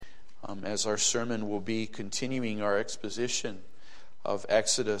as our sermon will be continuing our exposition of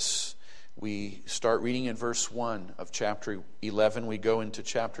Exodus. We start reading in verse 1 of chapter 11. We go into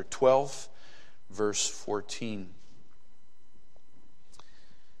chapter 12, verse 14.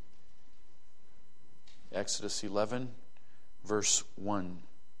 Exodus 11, verse 1.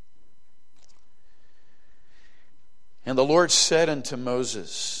 And the Lord said unto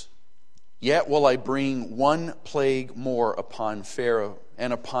Moses, Yet will I bring one plague more upon Pharaoh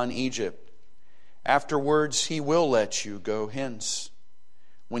and upon Egypt. Afterwards he will let you go hence.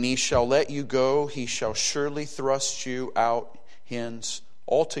 When he shall let you go, he shall surely thrust you out hence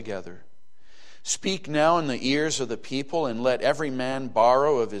altogether. Speak now in the ears of the people, and let every man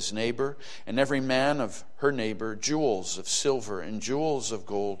borrow of his neighbor, and every man of her neighbor, jewels of silver and jewels of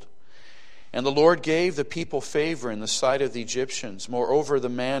gold. And the Lord gave the people favor in the sight of the Egyptians. Moreover, the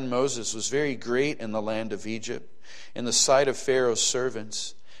man Moses was very great in the land of Egypt, in the sight of Pharaoh's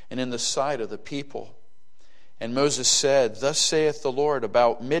servants, and in the sight of the people. And Moses said, Thus saith the Lord,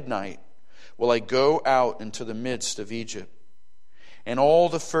 about midnight will I go out into the midst of Egypt, and all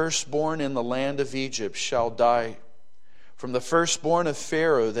the firstborn in the land of Egypt shall die, from the firstborn of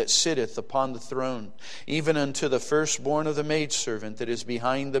Pharaoh that sitteth upon the throne, even unto the firstborn of the maidservant that is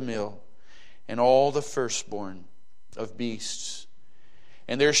behind the mill, and all the firstborn of beasts.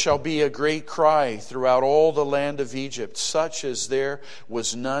 And there shall be a great cry throughout all the land of Egypt, such as there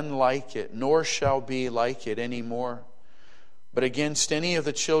was none like it, nor shall be like it any more. But against any of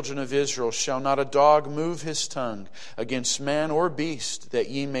the children of Israel shall not a dog move his tongue against man or beast, that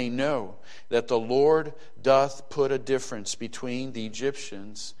ye may know that the Lord doth put a difference between the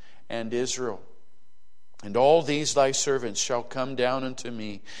Egyptians and Israel. And all these thy servants shall come down unto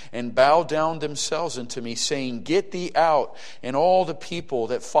me, and bow down themselves unto me, saying, Get thee out, and all the people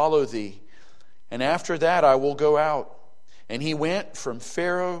that follow thee. And after that I will go out. And he went from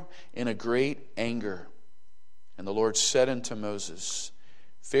Pharaoh in a great anger. And the Lord said unto Moses,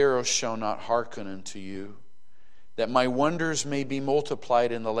 Pharaoh shall not hearken unto you, that my wonders may be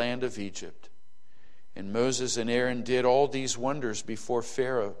multiplied in the land of Egypt. And Moses and Aaron did all these wonders before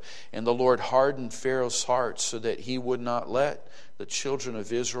Pharaoh. And the Lord hardened Pharaoh's heart, so that he would not let the children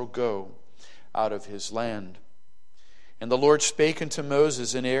of Israel go out of his land. And the Lord spake unto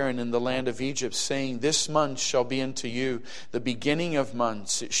Moses and Aaron in the land of Egypt, saying, This month shall be unto you the beginning of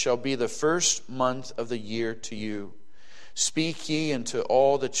months. It shall be the first month of the year to you. Speak ye unto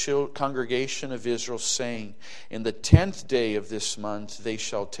all the congregation of Israel, saying, In the 10th day of this month they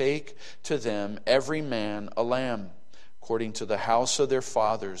shall take to them every man a lamb, according to the house of their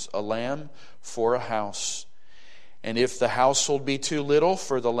fathers, a lamb for a house. And if the household be too little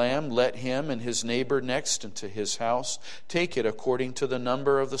for the lamb, let him and his neighbor next unto his house take it according to the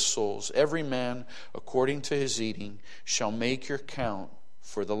number of the souls. Every man according to his eating shall make your count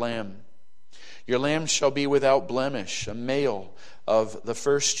for the lamb. Your lamb shall be without blemish, a male of the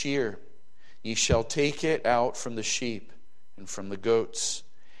first year. Ye shall take it out from the sheep and from the goats.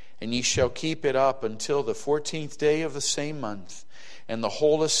 And ye shall keep it up until the 14th day of the same month. And the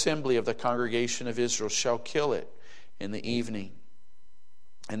whole assembly of the congregation of Israel shall kill it in the evening.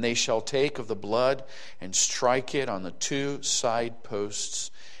 And they shall take of the blood and strike it on the 2 side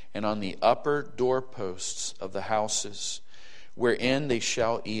posts and on the upper doorposts of the houses, wherein they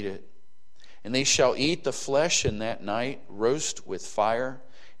shall eat it. And they shall eat the flesh in that night, roast with fire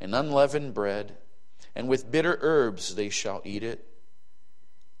and unleavened bread, and with bitter herbs they shall eat it.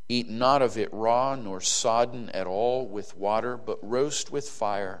 Eat not of it raw, nor sodden at all with water, but roast with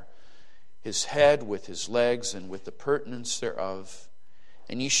fire, his head with his legs, and with the purtenance thereof.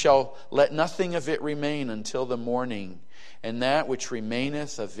 And ye shall let nothing of it remain until the morning, and that which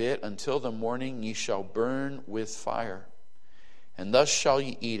remaineth of it until the morning ye shall burn with fire. And thus shall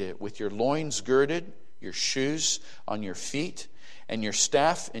ye eat it, with your loins girded, your shoes on your feet, and your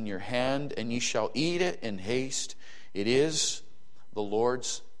staff in your hand, and ye shall eat it in haste. It is the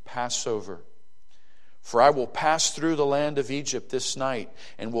Lord's Passover. For I will pass through the land of Egypt this night,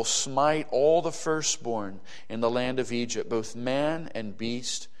 and will smite all the firstborn in the land of Egypt, both man and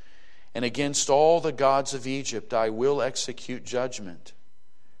beast. And against all the gods of Egypt I will execute judgment.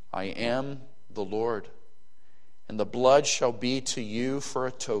 I am the Lord. And the blood shall be to you for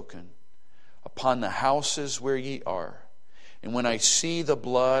a token upon the houses where ye are. And when I see the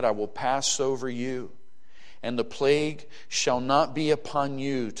blood, I will pass over you. And the plague shall not be upon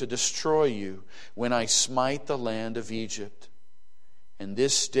you to destroy you when I smite the land of Egypt. And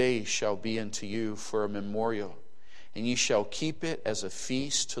this day shall be unto you for a memorial. And ye shall keep it as a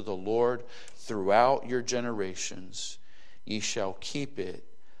feast to the Lord throughout your generations. Ye shall keep it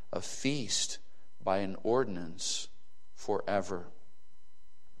a feast by an ordinance forever.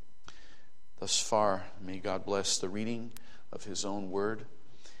 thus far. May God bless the reading of His own word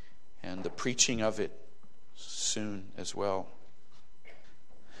and the preaching of it soon as well.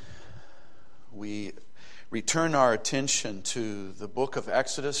 We return our attention to the book of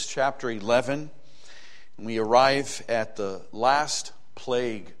Exodus, chapter 11. And we arrive at the last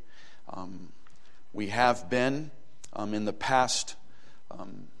plague. We have been in the past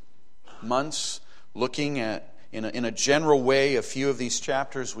months looking at, in a general way, a few of these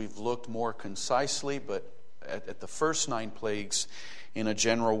chapters. We've looked more concisely, but at the first 9 plagues in a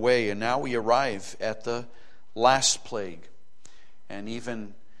general way. And now we arrive at the last plague. And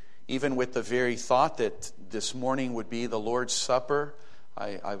even with the very thought that this morning would be the Lord's Supper,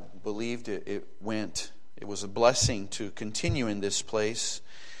 I believed it was a blessing to continue in this place,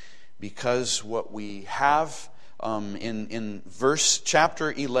 because what we have in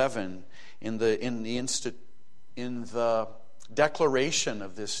chapter 11, in the declaration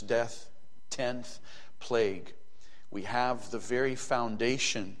of this 10th plague, we have the very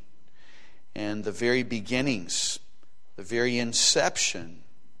foundation and the very beginnings, the very inception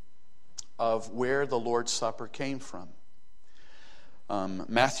of where the Lord's Supper came from.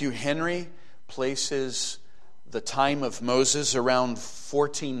 Matthew Henry places the time of Moses around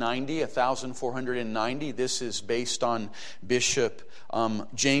 1490. This is based on Bishop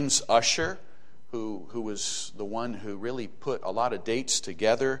James Ussher, who was the one who really put a lot of dates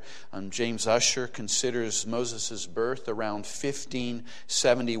together. James Ussher considers Moses' birth around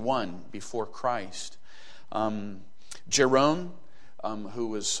 1571 before Christ. Jerome, who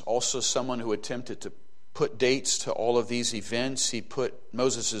was also someone who attempted to put dates to all of these events, he put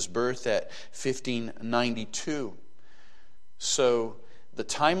Moses' birth at 1592. So the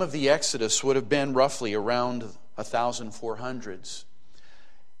time of the Exodus would have been roughly around 1400s.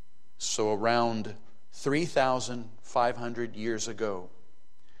 So around 3,500 years ago,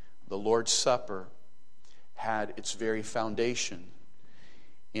 the Lord's Supper had its very foundation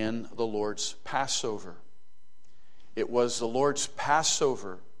in the Lord's Passover. It was the Lord's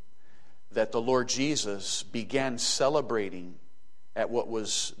Passover that the Lord Jesus began celebrating at what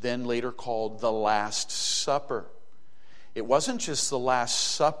was then later called the Last Supper. It wasn't just the Last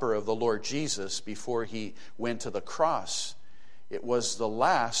Supper of the Lord Jesus before He went to the cross. It was the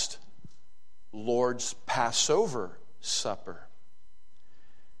last Lord's Passover supper.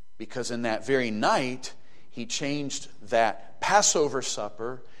 Because in that very night, He changed that Passover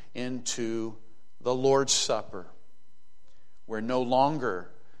supper into the Lord's Supper, where no longer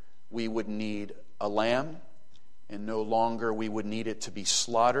we would need a lamb, and no longer we would need it to be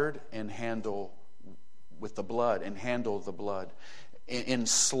slaughtered and handle the blood. In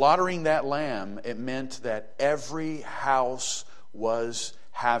slaughtering that lamb, it meant that every house was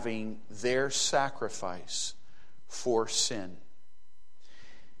having their sacrifice for sin.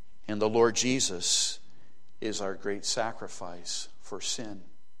 And the Lord Jesus is our great sacrifice for sin.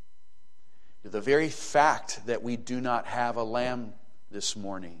 The very fact that we do not have a lamb this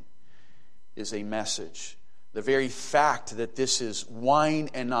morning is a message. The very fact that this is wine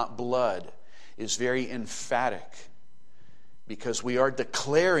and not blood is very emphatic, because we are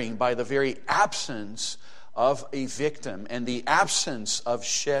declaring by the very absence of a victim and the absence of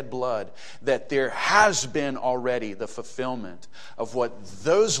shed blood that there has been already the fulfillment of what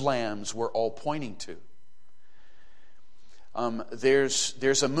those lambs were all pointing to.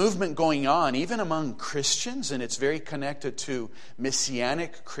 There's a movement going on even among Christians, and it's very connected to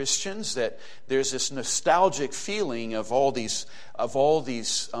Messianic Christians, that there's this nostalgic feeling of all these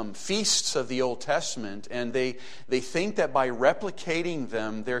feasts of the Old Testament, and they think that by replicating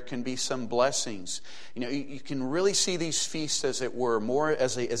them there can be some blessings. You know, you can really see these feasts, as it were, more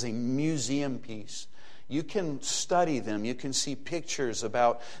as a museum piece. You can study them. You can see pictures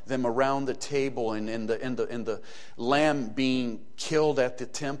about them around the table, and the lamb being killed at the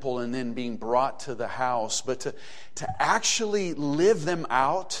temple and then being brought to the house. But to actually live them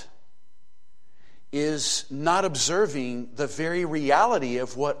out is not observing the very reality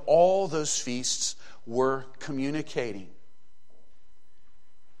of what all those feasts were communicating.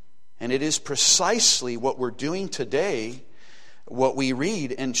 And it is precisely what we're doing today, what we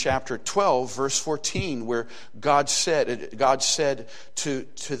read in chapter 12, verse 14, where God said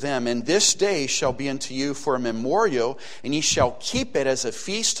to them, "And this day shall be unto you for a memorial, and ye shall keep it as a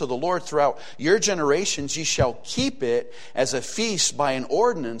feast to the Lord throughout your generations. Ye shall keep it as a feast by an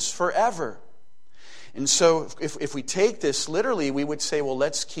ordinance forever." And so if we take this literally, we would say, well,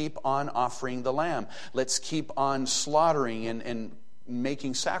 let's keep on offering the lamb. Let's keep on slaughtering and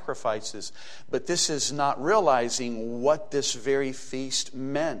making sacrifices. But this is not realizing what this very feast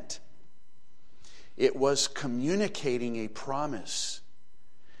meant. It was communicating a promise.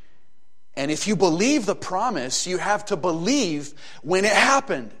 And if you believe the promise, you have to believe when it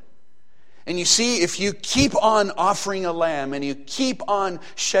happened. And you see, if you keep on offering a lamb and you keep on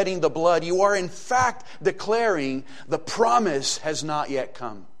shedding the blood, you are in fact declaring the promise has not yet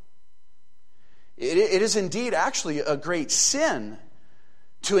come. It is indeed actually a great sin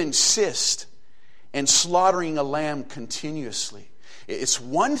to insist in slaughtering a lamb continuously. It's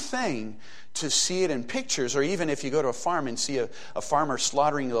one thing to see it in pictures, or even if you go to a farm and see a farmer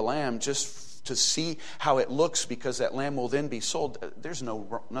slaughtering the lamb just to see how it looks because that lamb will then be sold. There's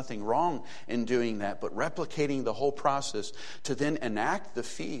nothing wrong in doing that, but replicating the whole process to then enact the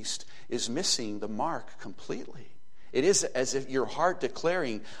feast is missing the mark completely. It is as if your heart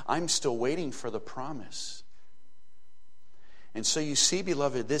declaring, I'm still waiting for the promise. And so you see,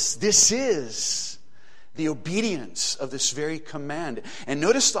 beloved, this is the obedience of this very command. And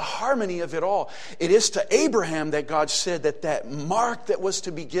notice the harmony of it all. It is to Abraham that God said that mark that was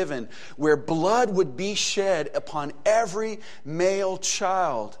to be given, where blood would be shed upon every male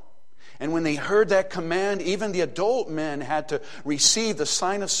child. And when they heard that command, even the adult men had to receive the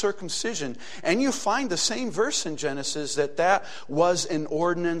sign of circumcision. And you find the same verse in Genesis that was an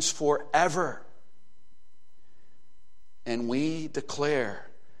ordinance forever. And we declare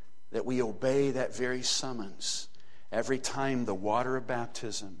that we obey that very summons every time the water of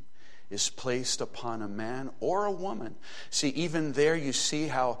baptism is placed upon a man or a woman. See, even there you see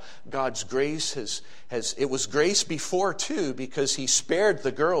how God's grace has it was grace before too, because He spared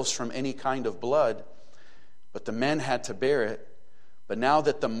the girls from any kind of blood, but the men had to bear it. But now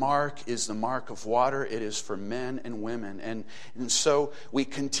that the mark is the mark of water, it is for men and women. And so we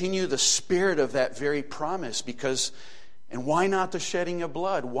continue the spirit of that very promise because... And why not the shedding of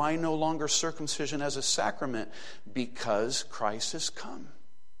blood? Why no longer circumcision as a sacrament? Because Christ has come.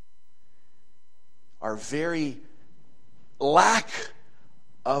 Our very lack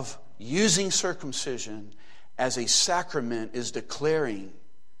of using circumcision as a sacrament is declaring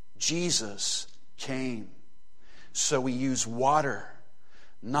Jesus came. So we use water,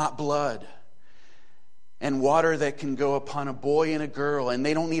 not blood. And water that can go upon a boy and a girl. And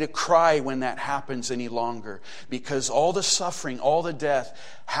they don't need to cry when that happens any longer. Because all the suffering, all the death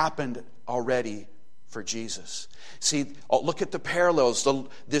happened already for Jesus. See, look at the parallels.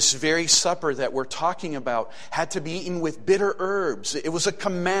 This very supper that we're talking about had to be eaten with bitter herbs. It was a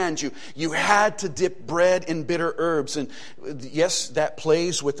command. You had to dip bread in bitter herbs. And yes, that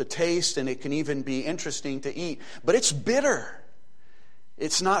plays with the taste and it can even be interesting to eat. But it's bitter.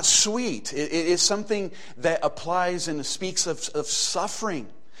 It's not sweet. It is something that applies and speaks of suffering.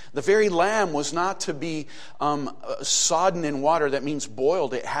 The very lamb was not to be sodden in water. That means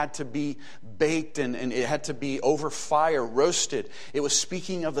boiled. It had to be baked and it had to be over fire, roasted. It was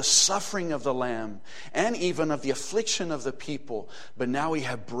speaking of the suffering of the lamb and even of the affliction of the people. But now we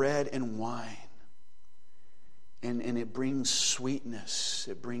have bread and wine. And it brings sweetness.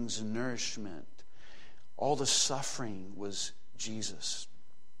 It brings nourishment. All the suffering was Jesus.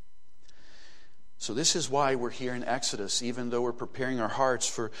 So this is why we're here in Exodus, even though we're preparing our hearts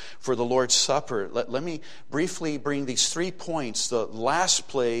for the Lord's Supper. Let me briefly bring these 3 points. The last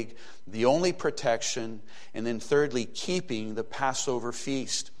plague, the only protection, and then thirdly, keeping the Passover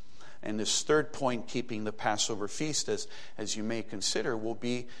feast. And this third point, keeping the Passover feast, as you may consider, will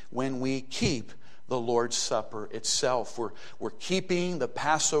be when we keep the Lord's Supper itself. We're keeping the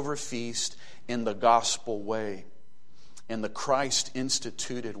Passover feast in the gospel way, in the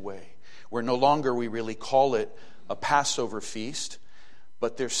Christ-instituted way. Where no longer we really call it a Passover feast,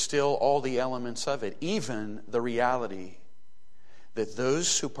 but there's still all the elements of it. Even the reality that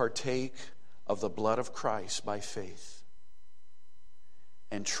those who partake of the blood of Christ by faith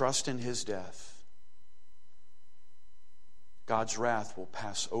and trust in His death, God's wrath will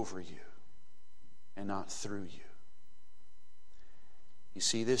pass over you and not through you. You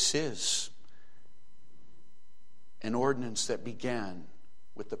see, this is an ordinance that began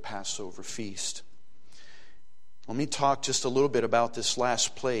with the Passover feast. Let me talk just a little bit about this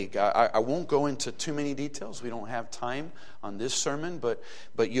last plague. I won't go into too many details. We don't have time on this sermon, but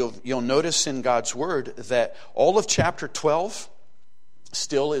you'll notice in God's Word that all of chapter 12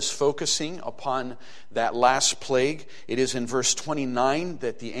 still is focusing upon that last plague. It is in verse 29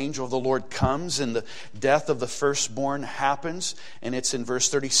 that the angel of the Lord comes and the death of the firstborn happens. And it's in verse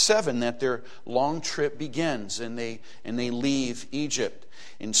 37 that their long trip begins and they leave Egypt.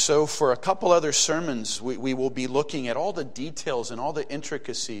 And so for a couple other sermons, we will be looking at all the details and all the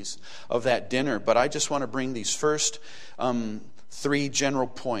intricacies of that dinner. But I just want to bring these first 3 general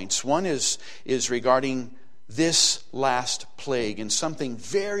points. One is regarding this last plague and something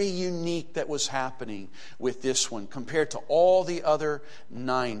very unique that was happening with this one compared to all the other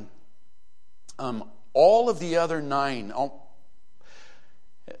 9 All of the other 9,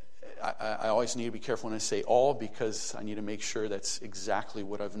 I always need to be careful when I say all, because I need to make sure that's exactly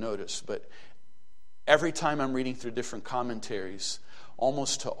what I've noticed. But every time I'm reading through different commentaries,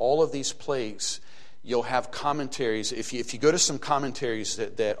 almost to all of these plagues, you'll have commentaries. If you go to some commentaries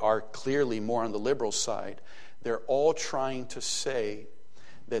that are clearly more on the liberal side, they're all trying to say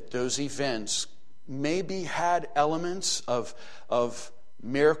that those events maybe had elements of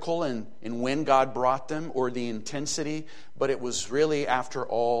miracle and when God brought them, or the intensity, but it was really, after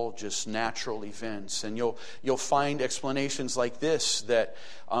all, just natural events. And you'll find explanations like this, that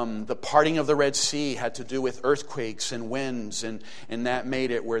the parting of the Red Sea had to do with earthquakes and winds, and that made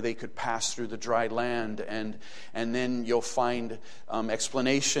it where they could pass through the dry land. And then you'll find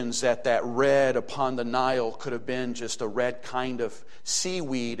explanations that red upon the Nile could have been just a red kind of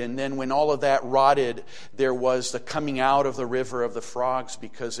seaweed. And then when all of that rotted, there was the coming out of the river of the frogs,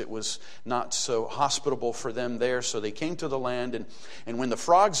 because it was not so hospitable for them there. So they came to the land, and when the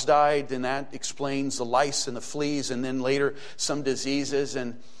frogs died, then that explains the lice and the fleas, and then later some diseases.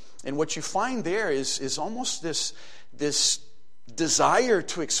 And what you find there is almost this desire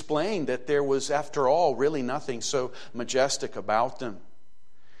to explain that there was, after all, really nothing so majestic about them.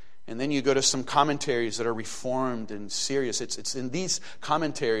 And then you go to some commentaries that are reformed and serious. It's in these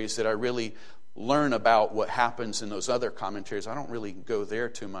commentaries that I really learn about what happens in those other commentaries. I don't really go there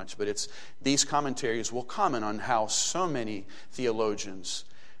too much, but it's these commentaries will comment on how so many theologians,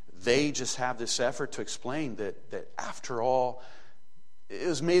 they just have this effort to explain that after all, it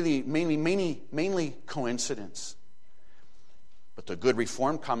was mainly coincidence. But the good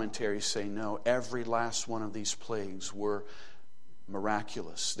Reformed commentaries say no, every last one of these plagues were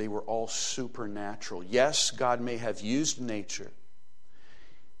miraculous. They were all supernatural. Yes, God may have used nature.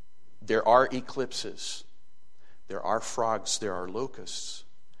 There are eclipses, there are frogs, there are locusts,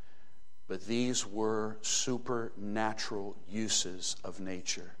 but these were supernatural uses of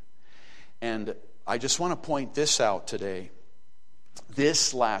nature. And I just want to point this out today.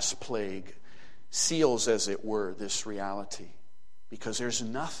 This last plague seals, as it were, this reality, because there's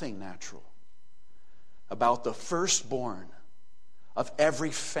nothing natural about the firstborn of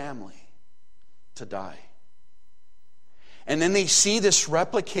every family to die. And then they see this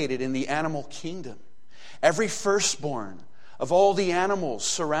replicated in the animal kingdom. Every firstborn of all the animals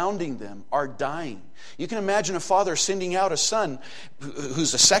surrounding them are dying. You can imagine a father sending out a son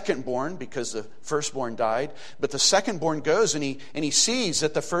who's the secondborn, because the firstborn died, but the secondborn goes and he sees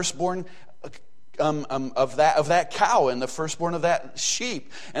that the firstborn of that cow, and the firstborn of that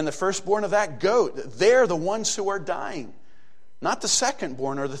sheep, and the firstborn of that goat, they're the ones who are dying. Not the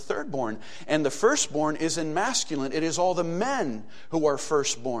secondborn or the thirdborn. And the firstborn is in masculine. It is all the men who are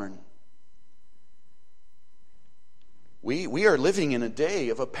firstborn. We are living in a day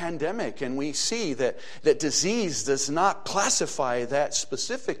of a pandemic, and we see that disease does not classify that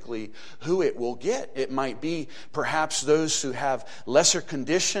specifically who it will get. It might be perhaps those who have lesser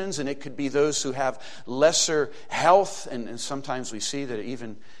conditions, and it could be those who have lesser health. And sometimes we see that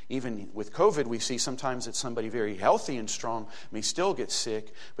even with COVID, we see sometimes that somebody very healthy and strong may still get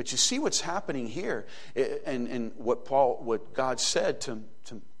sick. But you see what's happening here, and what God said to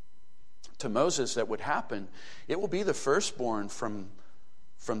Moses that would happen. It will be the firstborn from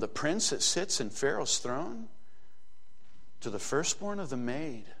the prince that sits in Pharaoh's throne to the firstborn of the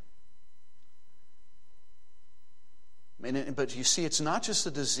maid. But you see, it's not just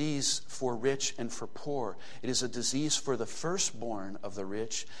a disease for rich and for poor. It is a disease for the firstborn of the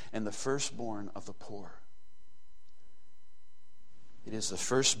rich and the firstborn of the poor. It is the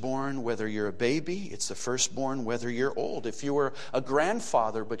firstborn whether you're a baby. It's the firstborn whether you're old. If you were a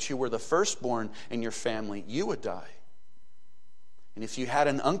grandfather, but you were the firstborn in your family, you would die. And if you had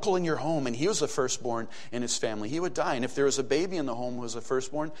an uncle in your home and he was the firstborn in his family, he would die. And if there was a baby in the home who was the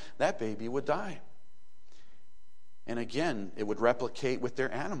firstborn, that baby would die. And again, it would replicate with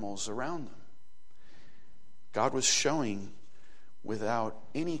their animals around them. God was showing, without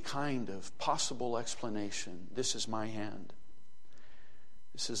any kind of possible explanation, this is my hand.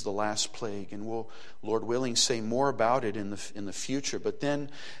 This is the last plague, and we'll, Lord willing, say more about it in the future. But then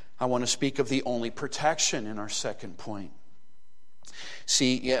I want to speak of the only protection in our second point.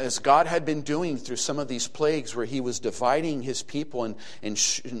 See, as God had been doing through some of these plagues where he was dividing his people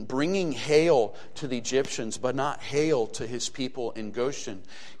and bringing hail to the Egyptians, but not hail to his people in Goshen,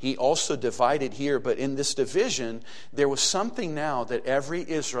 he also divided here. But in this division, there was something now that every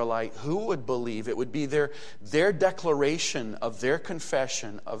Israelite who would believe, it would be their declaration of their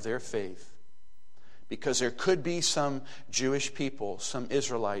confession of their faith. Because there could be some Jewish people, some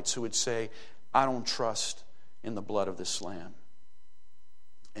Israelites who would say, I don't trust in the blood of this lamb.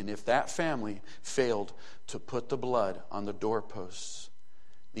 And if that family failed to put the blood on the doorposts,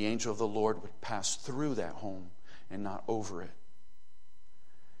 the angel of the Lord would pass through that home and not over it.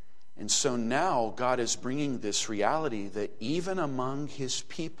 And so now God is bringing this reality that even among his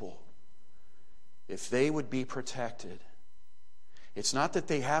people, if they would be protected, it's not that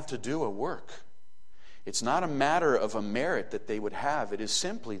they have to do a work. It's not a matter of a merit that they would have. It is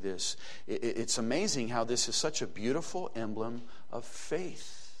simply this. It's amazing how this is such a beautiful emblem of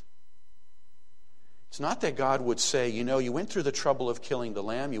faith. It's not that God would say, you went through the trouble of killing the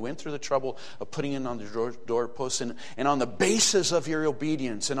lamb. You went through the trouble of putting it on the doorpost. And on the basis of your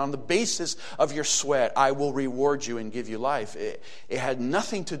obedience and on the basis of your sweat, I will reward you and give you life. It had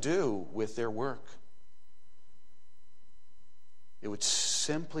nothing to do with their work. It was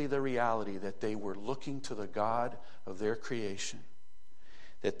simply the reality that they were looking to the God of their creation.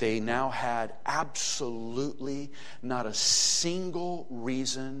 That they now had absolutely not a single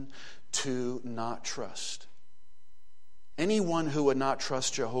reason to not trust. Anyone who would not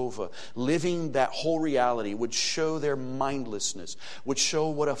trust Jehovah, living that whole reality, would show their mindlessness, would show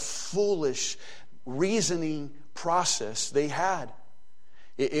what a foolish reasoning process they had.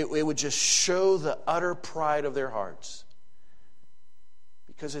 It would just show the utter pride of their hearts.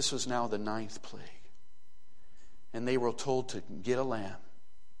 Because this was now the 9th plague. And they were told to get a lamb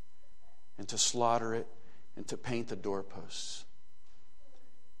and to slaughter it and to paint the doorposts.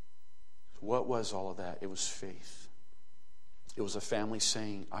 What was all of that? It was faith. It was a family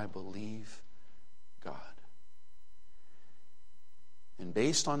saying, I believe God. And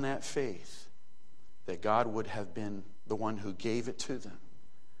based on that faith, that God would have been the one who gave it to them,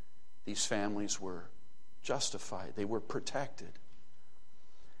 these families were justified. They were protected.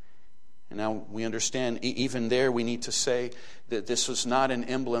 And now we understand, even there we need to say that this was not an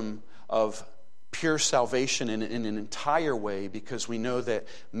emblem of pure salvation in an entire way, because we know that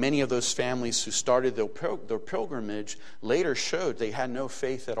many of those families who started their pilgrimage later showed they had no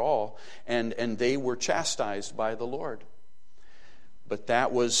faith at all, and they were chastised by the Lord. But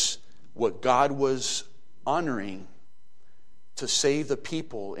that was what God was honoring, to save the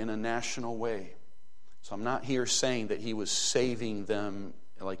people in a national way. So I'm not here saying that he was saving them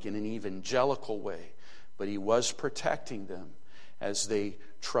like in an evangelical way, but he was protecting them as they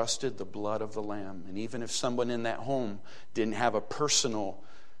trusted the blood of the Lamb. And even if someone in that home didn't have a personal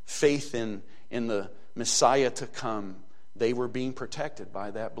faith in the Messiah to come, they were being protected by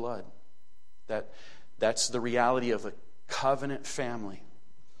that blood. That's the reality of a covenant family,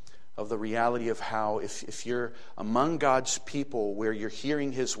 of the reality of how if you're among God's people where you're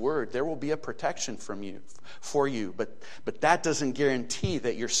hearing his word, there will be a protection for you. But that doesn't guarantee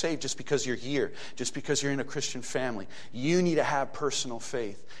that you're saved just because you're here, just because you're in a Christian family. You need to have personal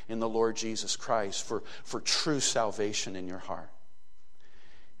faith in the Lord Jesus Christ for true salvation in your heart.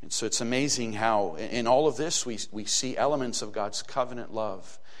 And so it's amazing how in all of this we see elements of God's covenant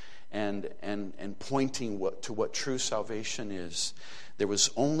love and pointing to what true salvation is. There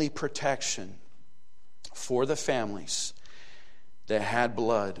was only protection for the families that had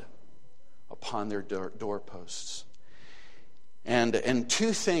blood upon their doorposts. And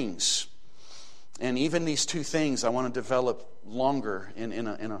two things, and even these two things I want to develop longer in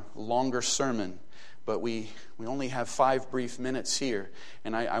a longer sermon, but we only have 5 brief minutes here,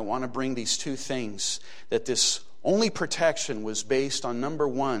 and I want to bring these two things, that this only protection was based on, number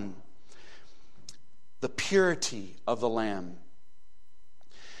one, the purity of the lamb.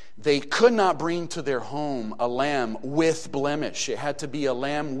 They could not bring to their home a lamb with blemish. It had to be a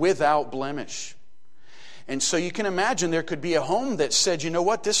lamb without blemish. And so you can imagine there could be a home that said, you know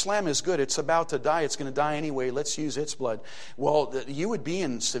what, this lamb is good. It's about to die. It's going to die anyway. Let's use its blood. Well, you would be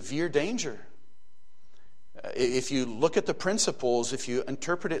in severe danger. If you look at the principles, if you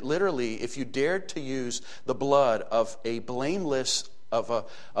interpret it literally, if you dared to use the blood of a blameless, of a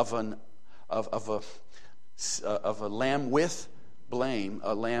lamb with blame,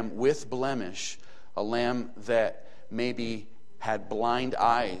 a lamb with blemish, a lamb that maybe had blind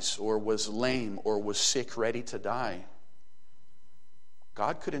eyes or was lame or was sick, ready to die,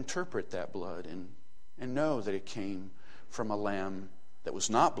 God could interpret that blood and know that it came from a lamb that was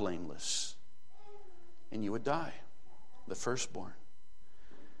not blameless, and you would die, the firstborn.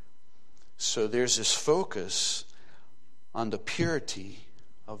 So there's this focus on the purity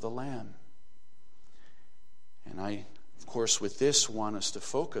of the lamb. And I, of course, with this, want us to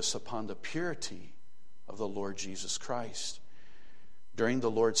focus upon the purity of the Lord Jesus Christ. During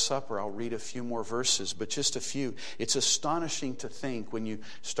the Lord's Supper, I'll read a few more verses, but just a few. It's astonishing to think when you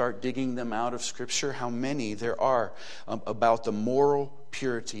start digging them out of Scripture how many there are about the moral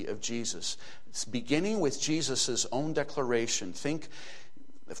purity of Jesus. It's beginning with Jesus' own declaration. Think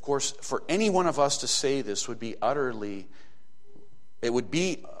Of course, for any one of us to say this would be it would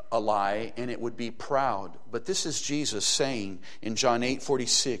be a lie, and it would be proud. But this is Jesus saying in John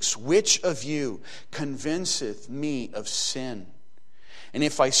 8:46, which of you convinceth me of sin? And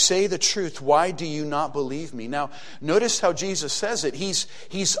if I say the truth, why do you not believe me? Now, notice how Jesus says it.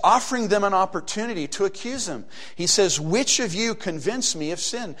 He's offering them an opportunity to accuse him. He says, which of you convince me of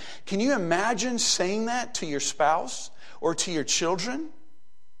sin? Can you imagine saying that to your spouse or to your children?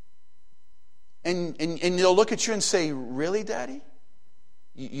 And they'll look at you and say, really, Daddy?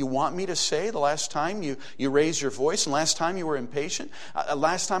 You want me to say the last time you raised your voice, and last time you were impatient?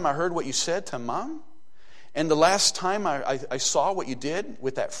 Last time I heard what you said to Mom? And the last time I saw what you did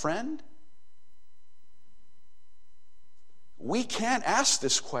with that friend? We can't ask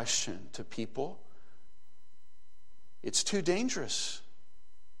this question to people. It's too dangerous.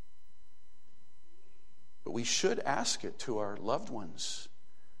 But we should ask it to our loved ones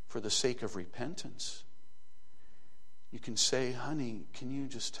for the sake of repentance. You can say, honey, can you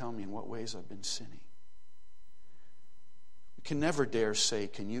just tell me in what ways I've been sinning? You can never dare say,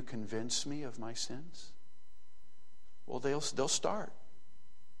 can you convince me of my sins? Well, they'll start.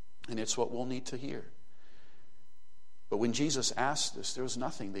 And it's what we'll need to hear. But when Jesus asked this, there was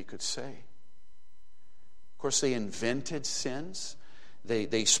nothing they could say. Of course, they invented sins.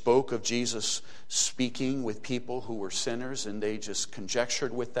 They spoke of Jesus speaking with people who were sinners, and they just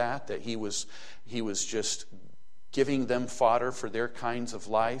conjectured with that he was just giving them fodder for their kinds of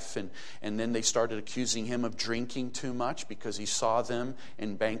life. And then they started accusing him of drinking too much because he saw them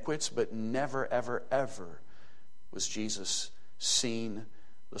in banquets. But never, ever, ever was Jesus seen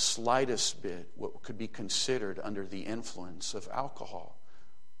the slightest bit what could be considered under the influence of alcohol.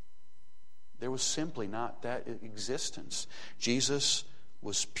 There was simply not that existence. Jesus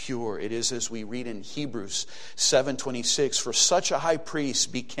was pure. It is as we read in Hebrews 7:26, for such a high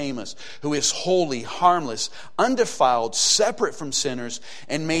priest became us, who is holy, harmless, undefiled, separate from sinners,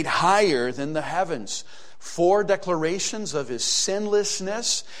 and made higher than the heavens. 4 declarations of his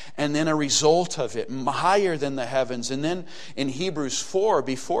sinlessness, and then a result of it, higher than the heavens. And then in Hebrews 4,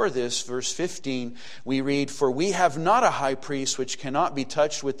 before this, verse 15, we read, for we have not a high priest which cannot be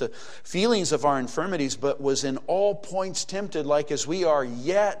touched with the feelings of our infirmities, but was in all points tempted like as we are,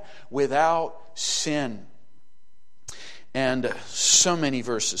 yet without sin. And so many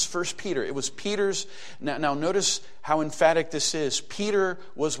verses. 1 Peter, it was Peter's. Now notice how emphatic this is. Peter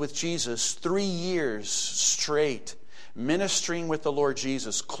was with Jesus 3 years straight, ministering with the Lord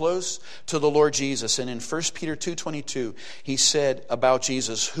Jesus, close to the Lord Jesus. And in 1 Peter 2:22, he said about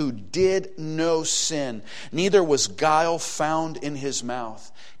Jesus, who did no sin, neither was guile found in his mouth.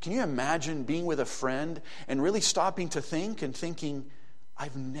 Can you imagine being with a friend and really stopping to think and thinking,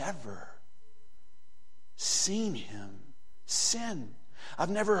 I've never seen him sin. I've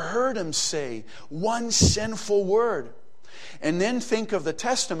never heard him say one sinful word. And then think of the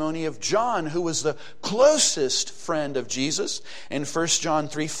testimony of John, who was the closest friend of Jesus. In 1 John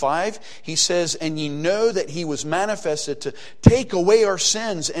 3:5, he says, and ye know that he was manifested to take away our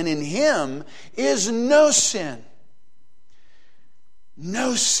sins, and in him is no sin.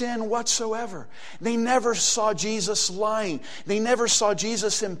 No sin whatsoever. They never saw Jesus lying. They never saw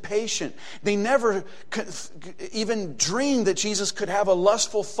Jesus impatient. They never even dreamed that Jesus could have a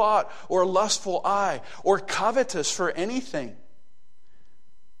lustful thought or a lustful eye or covetous for anything.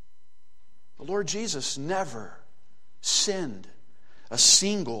 The Lord Jesus never sinned a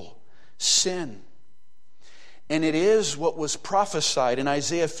single sin. And it is what was prophesied in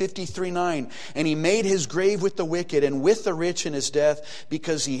Isaiah 53:9. And he made his grave with the wicked and with the rich in his death,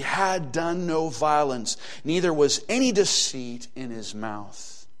 because he had done no violence, neither was any deceit in his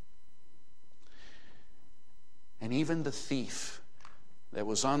mouth. And even the thief that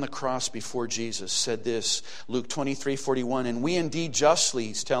was on the cross before Jesus said this, Luke 23:41, and we indeed justly,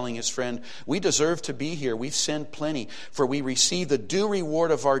 he's telling his friend, we deserve to be here. We've sinned plenty, for we receive the due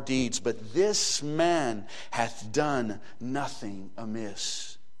reward of our deeds. But this man hath done nothing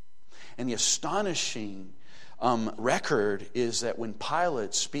amiss. And the astonishing record is that when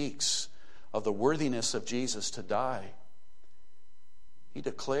Pilate speaks of the worthiness of Jesus to die, he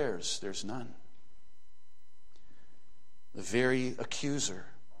declares there's none. The very accuser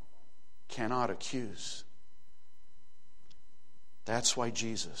cannot accuse. That's why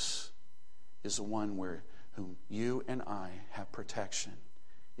Jesus is the one whom you and I have protection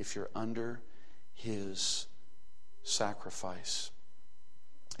if you're under his sacrifice.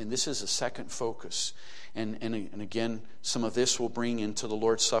 And this is a second focus. And again, some of this will bring into the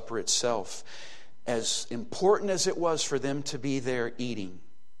Lord's Supper itself. As important as it was for them to be there eating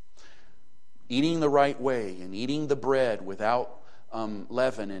the right way and eating the bread without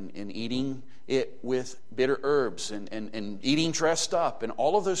leaven and eating it with bitter herbs and eating dressed up, and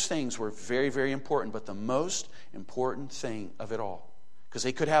all of those things were very, very important. But the most important thing of it all, because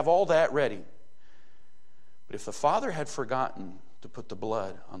they could have all that ready, but if the father had forgotten to put the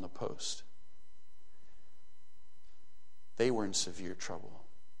blood on the post, they were in severe trouble.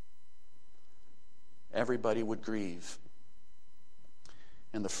 Everybody would grieve,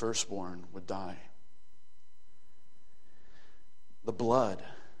 and the firstborn would die. The blood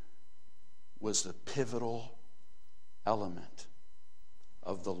was the pivotal element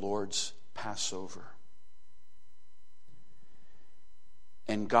of the Lord's Passover.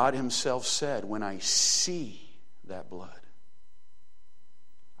 And God himself said, when I see that blood,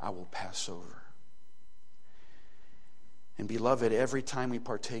 I will pass over. And beloved, every time we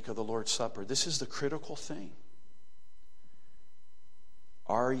partake of the Lord's Supper, this is the critical thing.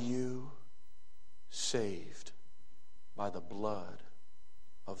 Are you saved by the blood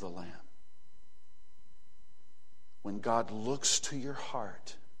of the Lamb? When God looks to your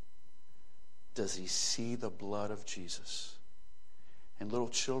heart, does he see the blood of Jesus? And little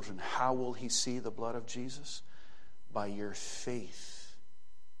children, how will he see the blood of Jesus? By your faith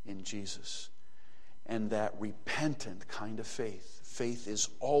in Jesus. And that repentant kind of faith. Faith is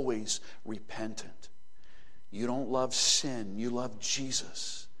always repentant. You don't love sin, you love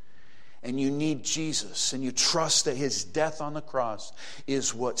Jesus. And you need Jesus, and you trust that his death on the cross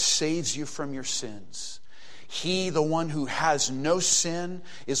is what saves you from your sins. He, the one who has no sin,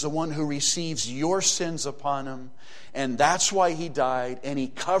 is the one who receives your sins upon him. And that's why he died, and he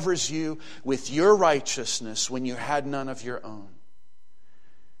covers you with your righteousness when you had none of your own.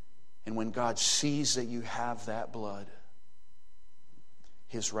 And when God sees that you have that blood,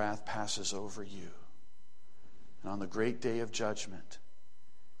 his wrath passes over you. And on the great day of judgment,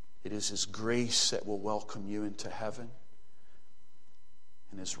 it is his grace that will welcome you into heaven,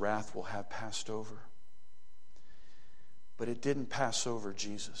 and his wrath will have passed over. But it didn't pass over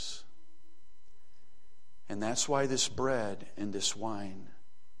Jesus. And that's why this bread and this wine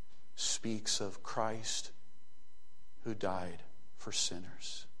speaks of Christ who died for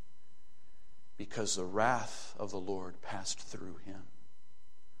sinners. Because the wrath of the Lord passed through him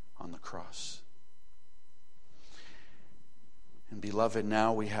on the cross. And beloved,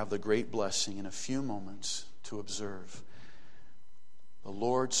 now we have the great blessing in a few moments to observe. The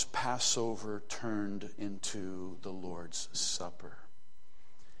Lord's Passover turned into the Lord's Supper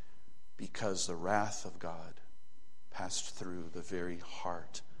because the wrath of God passed through the very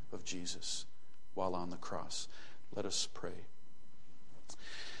heart of Jesus while on the cross. Let us pray.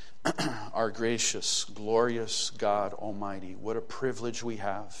 Our gracious, glorious God Almighty, what a privilege we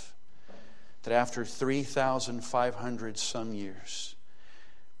have that after 3,500 some years,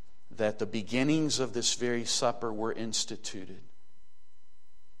 that the beginnings of this very supper were instituted,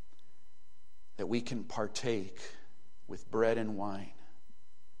 that we can partake with bread and wine.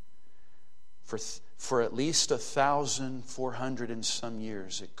 For at least 1,400 and some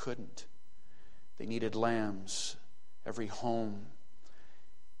years, it couldn't. They needed lambs. Every home,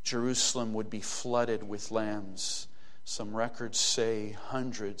 Jerusalem would be flooded with lambs. Some records say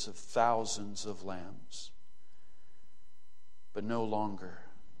hundreds of thousands of lambs. But no longer.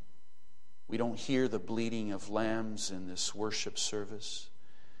 We don't hear the bleating of lambs in this worship service.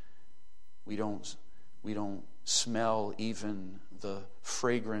 We don't smell even the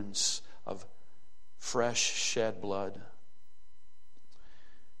fragrance of fresh shed blood.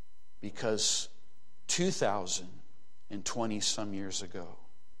 Because 2,020 some years ago,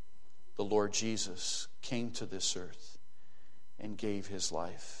 the Lord Jesus came to this earth and gave his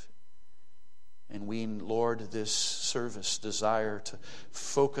life. And we, Lord, this service desire to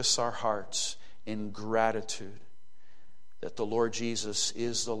focus our hearts in gratitude that the Lord Jesus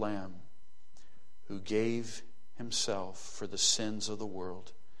is the Lamb who gave himself for the sins of the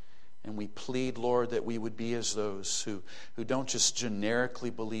world. And we plead, Lord, that we would be as those who don't just generically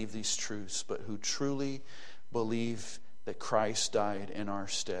believe these truths, but who truly believe that Christ died in our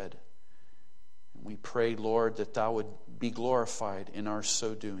stead. And we pray, Lord, that thou would be glorified in our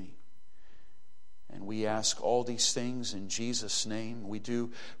so doing. And we ask all these things in Jesus' name. We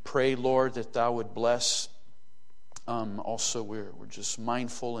do pray, Lord, that thou would bless. Also, we're just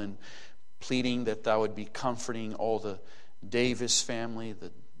mindful and pleading that thou would be comforting all the Davis family,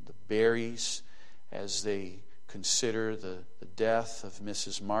 the Berries, as they consider the death of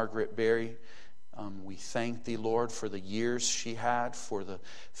Mrs. Margaret Berry. We thank thee, Lord, for the years she had, for the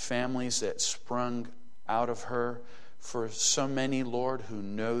families that sprung out of her, for so many, Lord, who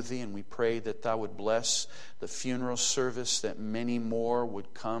know thee, and we pray that thou would bless the funeral service, that many more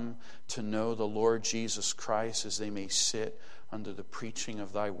would come to know the Lord Jesus Christ as they may sit under the preaching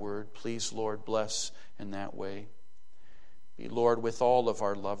of thy word. Please, Lord, bless in that way. Be, Lord, with all of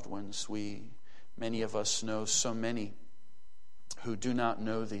our loved ones. Many of us know so many who do not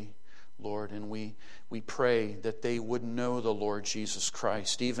know thee, Lord, and we pray that they would know the Lord Jesus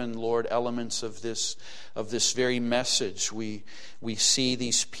Christ. Even, Lord, elements of this very message, we see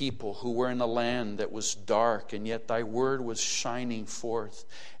these people who were in a land that was dark, and yet thy word was shining forth.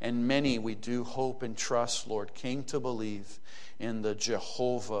 And many, we do hope and trust, Lord, came to believe in the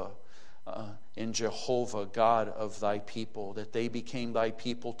Jehovah, God of thy people, that they became thy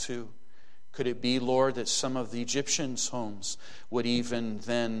people too. Could it be, Lord, that some of the Egyptians' homes would even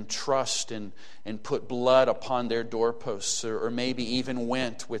then trust and put blood upon their doorposts, or maybe even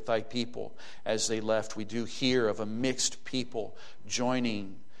went with thy people as they left? We do hear of a mixed people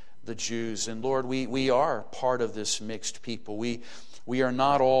joining the Jews. And Lord, we are part of this mixed people. We are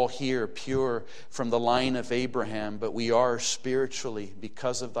not all here pure from the line of Abraham, but we are spiritually,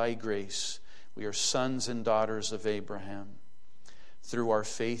 because of thy grace, we are sons and daughters of Abraham through our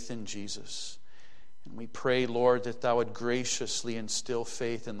faith in Jesus. And we pray, Lord, that thou would graciously instill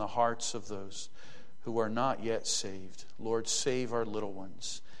faith in the hearts of those who are not yet saved. Lord, save our little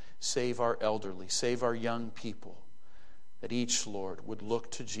ones, save our elderly, save our young people, that each, Lord, would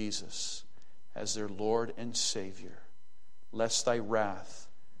look to Jesus as their Lord and Savior, lest thy wrath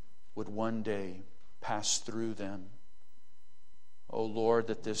would one day pass through them. O Lord,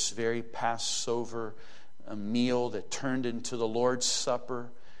 that this very Passover meal that turned into the Lord's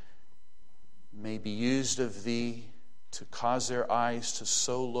Supper may be used of thee to cause their eyes to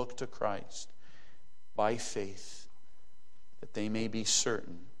so look to Christ by faith, that they may be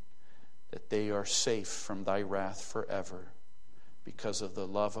certain that they are safe from thy wrath forever because of the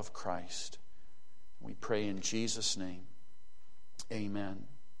love of Christ. We pray in Jesus' name. Amen.